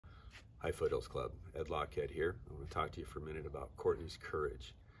Hi, Foothills Club. Ed Lochhead here. I want to talk to you for a minute about Courtney's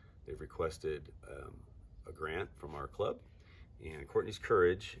Courage. They've requested a grant from our club, and Courtney's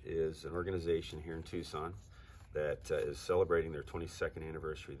Courage is an organization here in Tucson that is celebrating their 22nd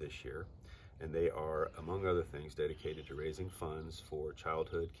anniversary this year, and they are, among other things, dedicated to raising funds for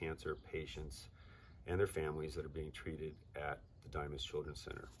childhood cancer patients and their families that are being treated at the Diamonds Children's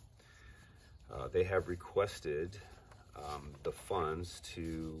Center. They have requested the funds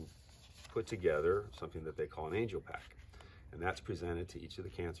to put together something that they call an angel pack, and that's presented to each of the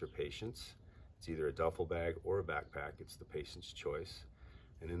cancer patients. It's either a duffel bag or a backpack. It's the patient's choice.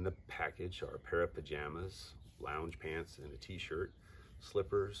 And in the package are a pair of pajamas, lounge pants, and a t-shirt,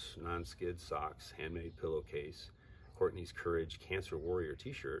 slippers, non-skid socks, handmade pillowcase, Courtney's Courage Cancer Warrior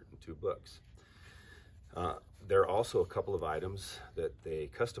t-shirt, and 2 books. There are also a couple of items that they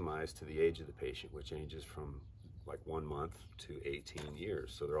customize to the age of the patient, which ranges from like 1 month to 18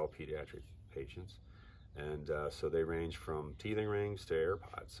 years. So they're all pediatric patients. And so they range from teething rings to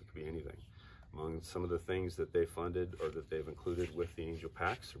AirPods. It could be anything. Among some of the things that they funded or that they've included with the Angel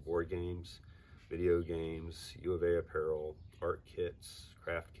Packs are board games, video games, U of A apparel, art kits,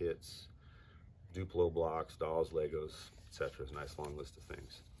 craft kits, Duplo blocks, dolls, Legos, etc. It's a nice long list of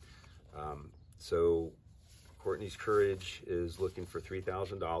things. So Courtney's Courage is looking for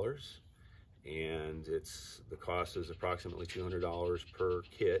 $3,000, and the cost is approximately $200 per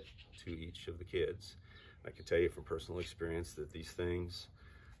kit to each of the kids. I can tell you from personal experience that these things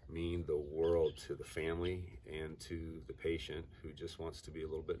mean the world to the family and to the patient who just wants to be a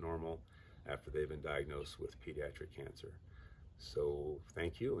little bit normal after they've been diagnosed with pediatric cancer. So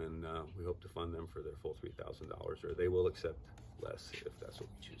thank you, and we hope to fund them for their full $3,000, or they will accept less if that's what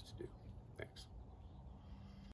we choose to do. Thanks.